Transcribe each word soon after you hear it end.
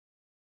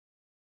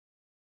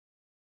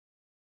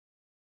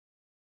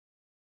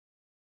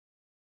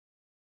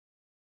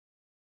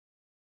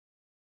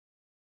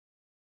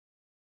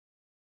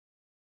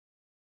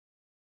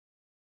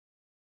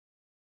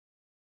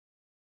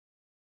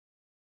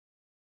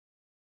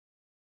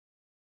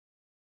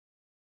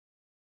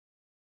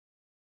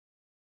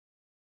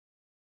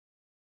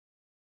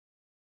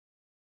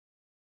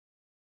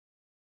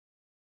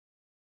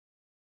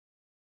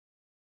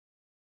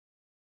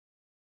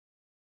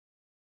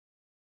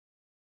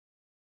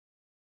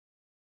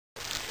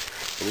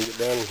Let me get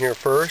down in here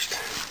first.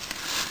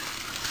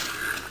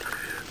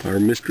 Our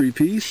mystery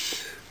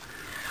piece.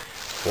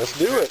 Let's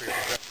do it.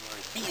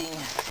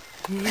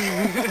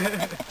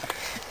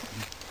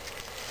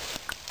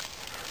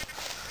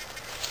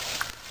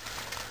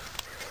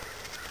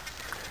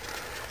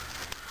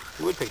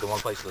 You would pick the one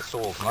place where the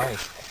soil's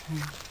nice.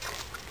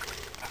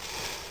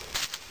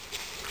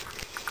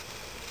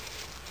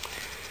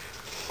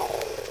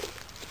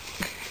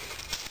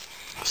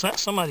 Is that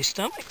somebody's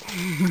stomach?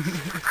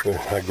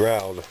 I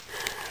growled.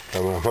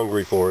 I'm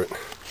hungry for it.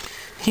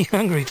 You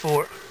hungry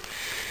for it?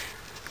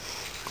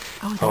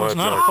 Oh, it's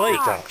not a plate.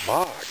 It's a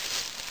box.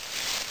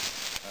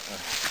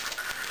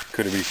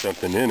 Could it be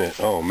something in it?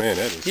 Oh man,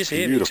 that is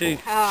beautiful. Too.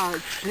 Oh,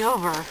 it's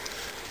silver.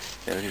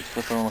 Yeah, just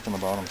flip it and look on the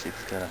bottom, see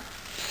if it's got a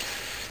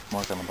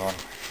mark on the bottom.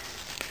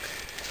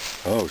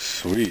 Oh,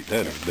 sweet.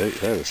 That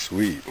is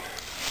sweet.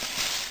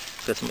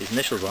 It's got some of these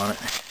initials on it.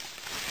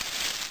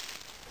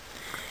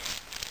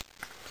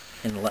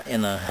 In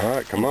the All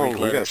right, come on.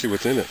 We gotta see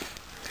what's in it.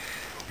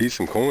 Be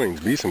some coins.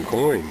 Be some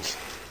coins.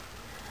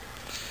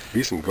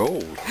 Be some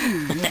gold.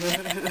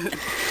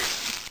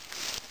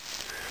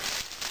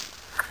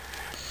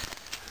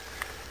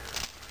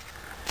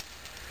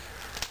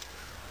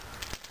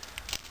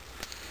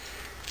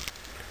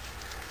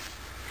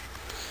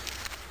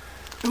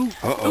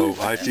 Uh-oh,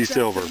 I see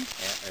silver. Yeah,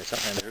 there's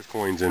something in there. There's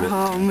coins in it.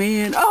 Oh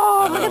man.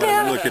 Oh, look at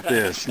that. Look at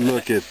this.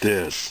 Look at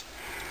this.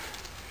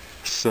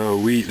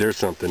 Sweet. There's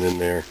something in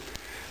there.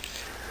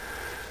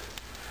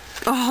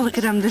 Oh, look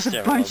at them. There's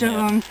a bunch of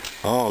them.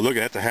 Oh, look,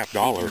 that's a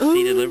 $50.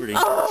 Seated Liberty.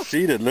 Oh.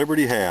 Seated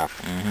Liberty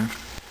half.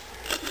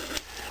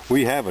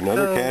 We have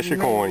another cache of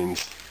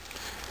coins.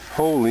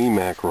 Holy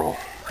mackerel.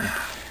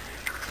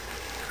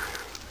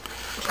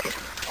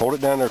 Hold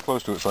it down there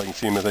close to it so I can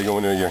see them as they go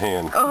into your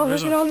hand. Oh,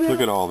 look at all them.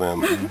 Look at all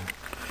them.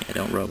 Yeah,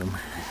 don't rub them.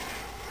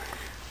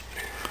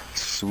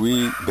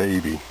 Sweet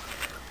baby.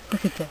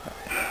 Look at that.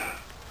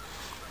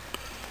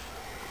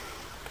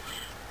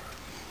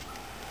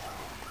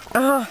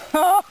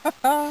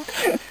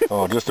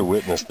 Oh, just to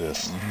witness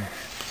this.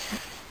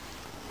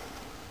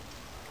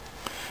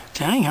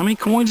 Dang, how many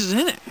coins is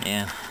in it?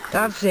 Yeah.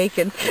 I'm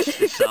shaking.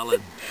 It's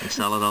solid. It's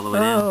solid all the way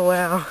down. Oh,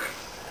 wow.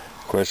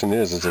 Question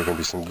is there going to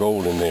be some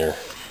gold in there?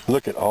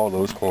 Look at all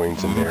those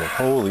coins in there.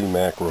 Holy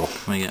mackerel.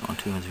 We got 1,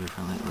 2, and 3,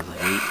 4, 5, 6,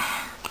 8.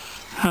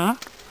 Huh?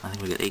 I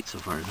think we got 8 so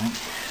far, I think.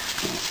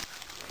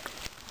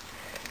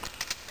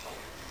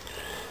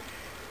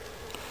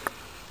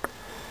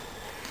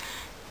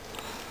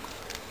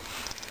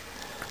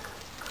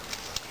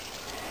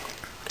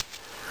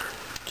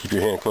 Keep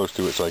your hand close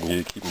to it so I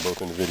can keep them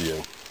both in the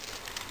video.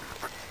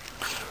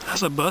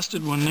 That's a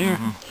busted one there.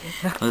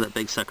 Look at that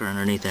big sucker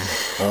underneath there.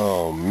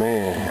 Oh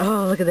man.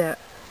 Oh, look at that.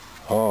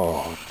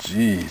 Oh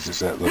jeez, is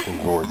that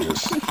looking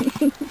gorgeous.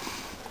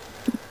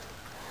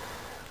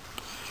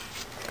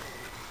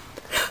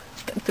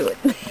 Stuck to it.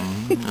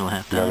 We'll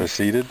have to Another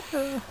seated.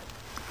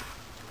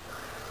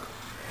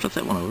 flip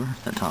that one over,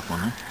 that top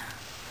one there.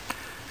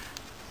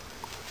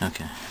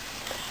 Okay.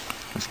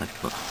 Looks like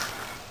a book.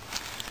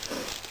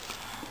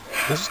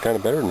 This is kind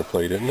of better than the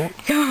plate, isn't it?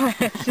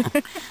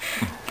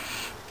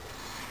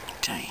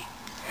 Dang.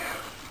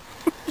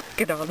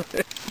 Look at all of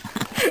it.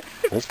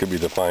 This could be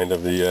the find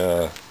of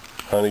the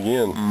hunt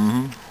again.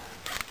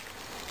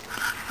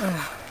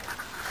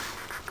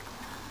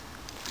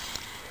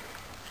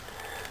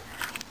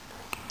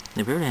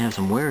 They appear to have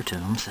some wear to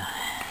them, so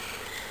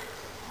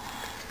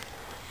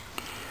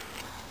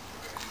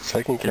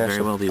Second could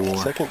very well be war.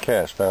 Second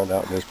cache found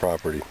out in this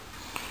property.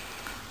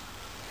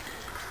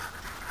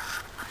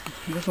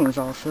 This one's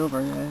all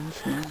silver,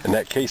 guys. And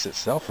that case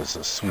itself is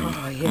a sweet.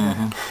 Oh,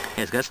 yeah. yeah,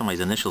 it's got somebody's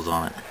initials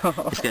on it.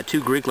 It's got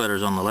 2 Greek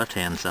letters on the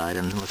left-hand side,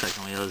 and it looks like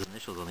somebody else's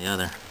initials on the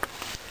other.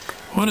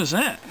 What is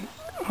that?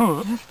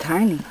 Oh, That's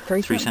tiny.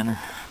 3 center.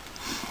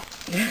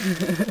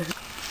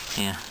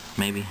 Yeah,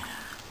 maybe.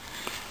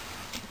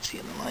 See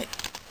in the light.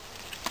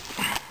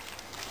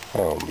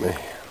 Oh man.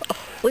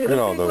 Look at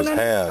all those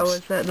halves. Oh,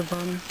 is that the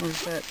bottom? Or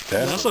is that?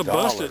 that's a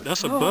busted.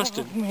 That's a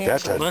busted. Man.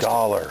 That's a busted.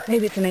 $1.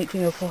 Maybe it's an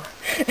 1804.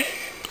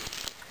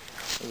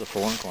 There's a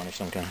foreign coin of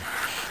some kind.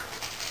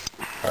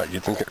 All right,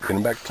 get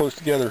them back close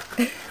together.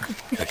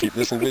 I keep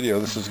this in video.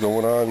 This is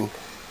going on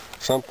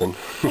something.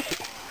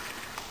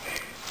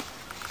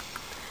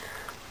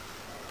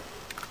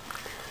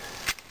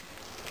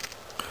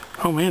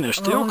 Oh man, there's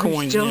still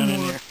coins still down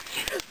in more. there.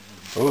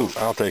 Oh,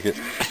 I'll take it.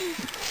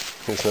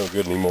 It's no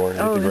good anymore. Hit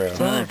the ground.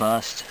 Another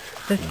bust.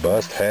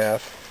 Bust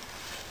half.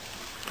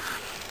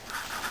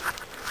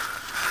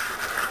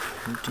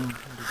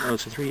 Oh,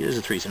 it's a 3. It is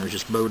a 3 cent. It's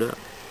just bowed up.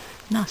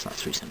 No, it's not a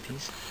 3 cent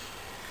piece.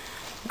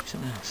 Maybe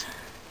something else.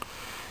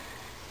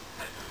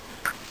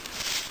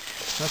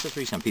 That's a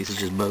 3 cent piece. It's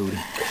just bowed.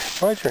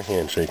 Why's your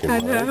hand shaking? I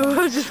Mike? know.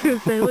 I was just gonna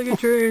say, look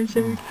at your hand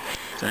shaking.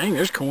 Dang,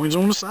 there's coins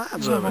on the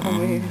sides of it. Oh,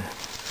 man.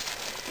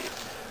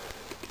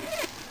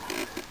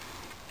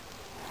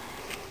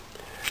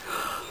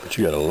 But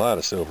you got a lot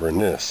of silver in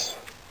this.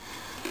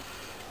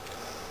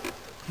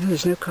 No,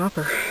 there's no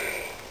copper.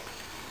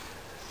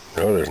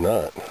 No, there's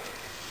not.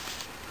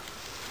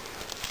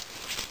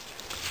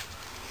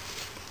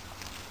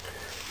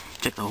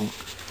 the whole.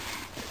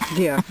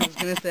 Yeah, I was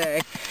gonna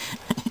say.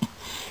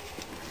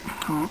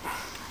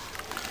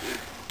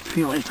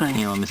 Feel anything?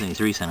 You don't miss any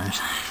 3 centers.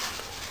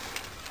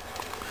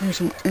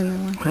 There's an inner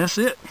one. That's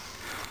it.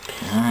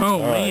 Oh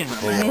man.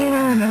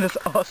 Man, that is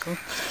awesome.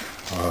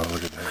 Oh,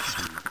 look at that.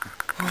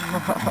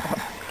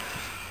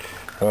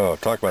 Oh,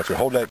 talk about you.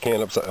 Hold that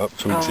can up so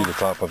we can see the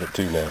top of it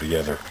too now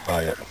together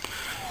by it.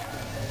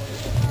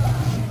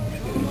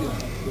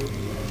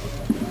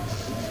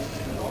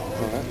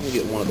 Alright, let me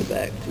get one of the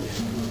back too.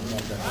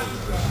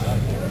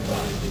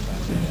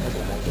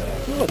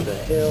 What the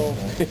hell?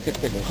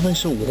 Why are they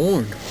so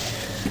worn?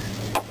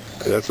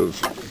 That's what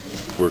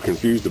we're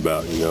confused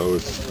about, you know.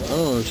 It's, I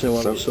don't understand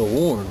why they're so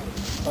worn.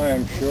 I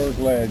am sure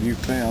glad you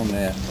found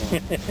that.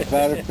 If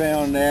I'd have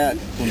found that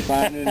from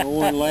finding the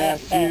one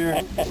last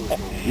year,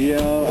 you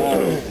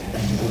know,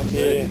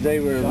 they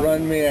would have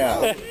run me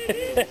out.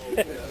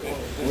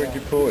 Where'd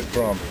you pull it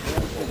from?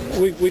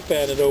 We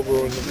found it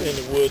over in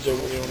the woods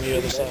over there on the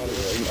other side of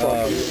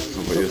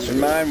it. And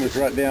mine was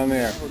right down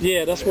there.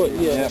 Yeah, that's what.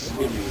 Yeah.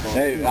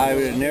 Yep. I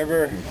would have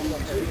never.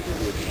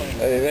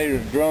 They would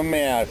have drummed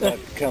me out if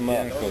I'd come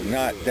up.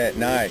 Not that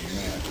nice,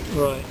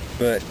 Right.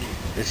 but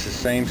it's the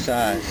same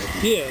size.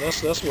 Yeah,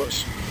 that's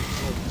what's.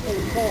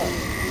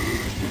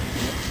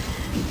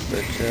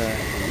 But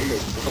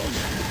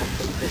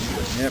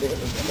yep.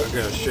 I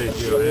gotta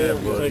shake your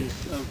hand, buddy.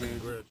 Okay.